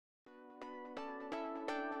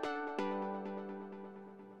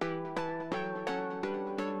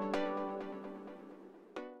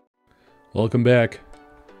Welcome back.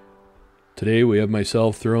 Today we have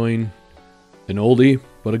myself throwing an oldie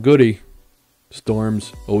but a goodie,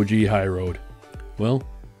 Storm's OG High Road. Well,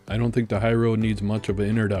 I don't think the High Road needs much of an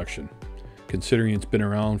introduction, considering it's been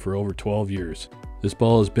around for over 12 years. This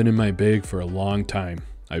ball has been in my bag for a long time.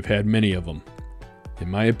 I've had many of them. In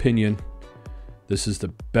my opinion, this is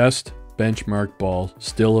the best benchmark ball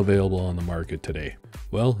still available on the market today.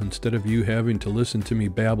 Well, instead of you having to listen to me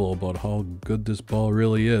babble about how good this ball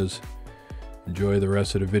really is, enjoy the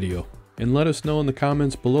rest of the video. And let us know in the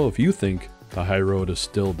comments below if you think the High Road is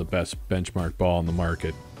still the best benchmark ball on the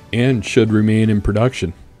market and should remain in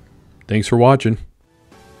production. Thanks for watching.